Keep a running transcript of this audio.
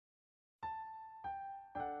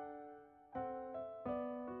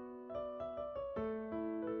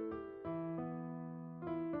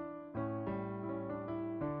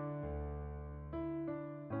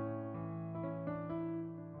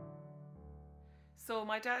So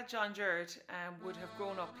my dad, John Gerard, would have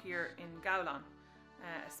grown up here in Gowlan,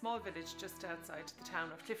 a small village just outside the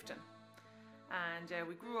town of Clifden. And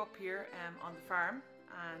we grew up here on the farm,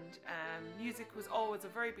 and music was always a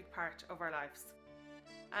very big part of our lives.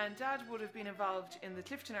 And Dad would have been involved in the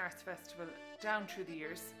Clifden Arts Festival down through the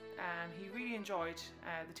years. He really enjoyed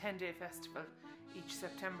the 10-day festival each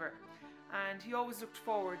September, and he always looked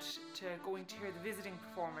forward to going to hear the visiting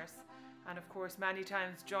performers, and of course many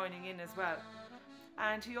times joining in as well.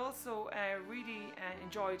 And he also really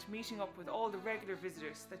enjoyed meeting up with all the regular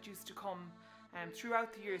visitors that used to come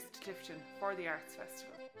throughout the years to Clifden for the Arts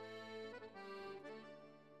Festival.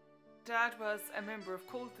 Dad was a member of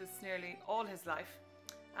Comhaltas nearly all his life,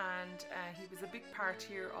 and he was a big part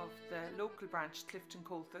here of the local branch, Clifden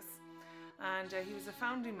Comhaltas, and he was a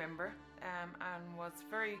founding member and was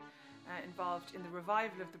very involved in the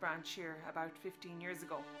revival of the branch here about 15 years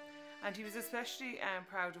ago. And he was especially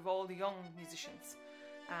proud of all the young musicians,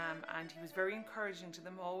 and he was very encouraging to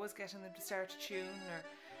them, always getting them to start a tune or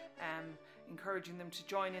encouraging them to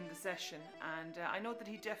join in the session. And I know that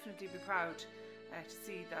he'd definitely be proud to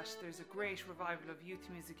see that there's a great revival of youth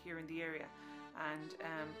music here in the area, and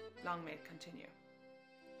long may it continue.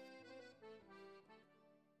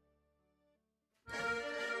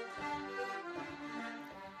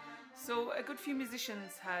 So a good few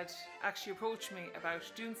musicians had actually approached me about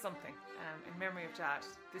doing something in memory of Dad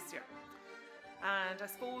this year. And I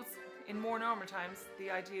suppose in more normal times the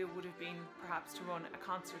idea would have been perhaps to run a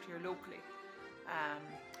concert here locally.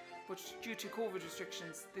 But due to COVID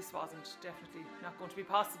restrictions, this wasn't definitely not going to be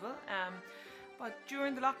possible. But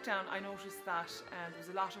during the lockdown I noticed that there was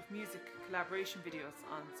a lot of music collaboration videos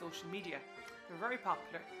on social media. They were very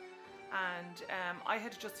popular, and I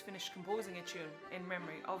had just finished composing a tune in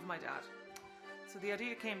memory of my dad. So the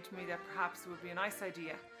idea came to me that perhaps it would be a nice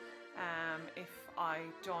idea if I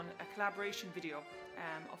done a collaboration video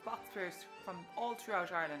of box players from all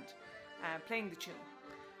throughout Ireland playing the tune,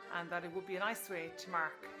 and that it would be a nice way to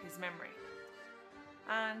mark his memory.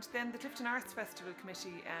 And then the Clifden Arts Festival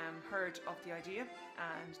committee heard of the idea,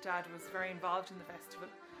 and Dad was very involved in the festival,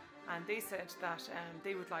 and they said that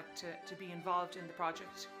they would like to be involved in the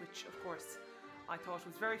project, which of course I thought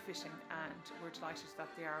was very fitting, and we're delighted that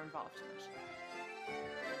they are involved in it.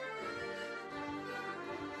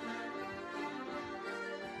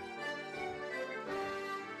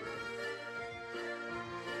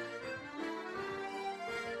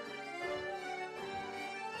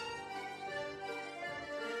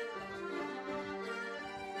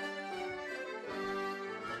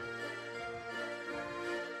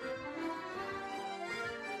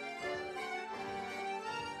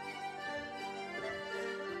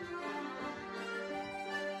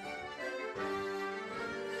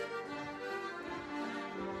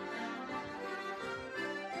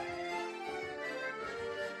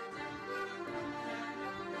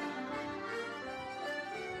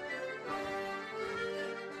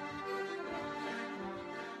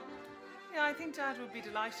 I think Dad would be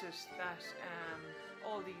delighted that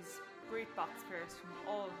all these great box players from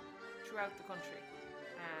all throughout the country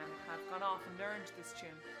have gone off and learned this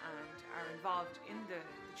tune and are involved in the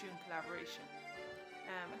tune collaboration.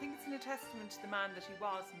 I think it's a testament to the man that he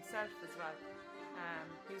was himself as well.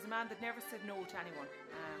 He was a man that never said no to anyone,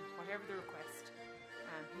 whatever the request.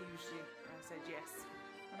 He usually said yes.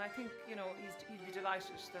 And I think, you know, he'd be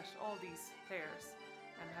delighted that all these players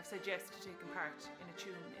have said yes to taking part in a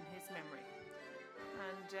tune in his memory.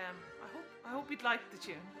 And I hope he'd like the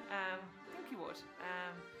tune. I think he would.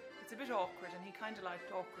 It's a bit awkward, and he kind of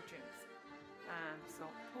liked awkward tunes. So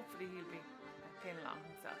hopefully he'll be playing along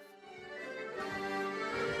himself.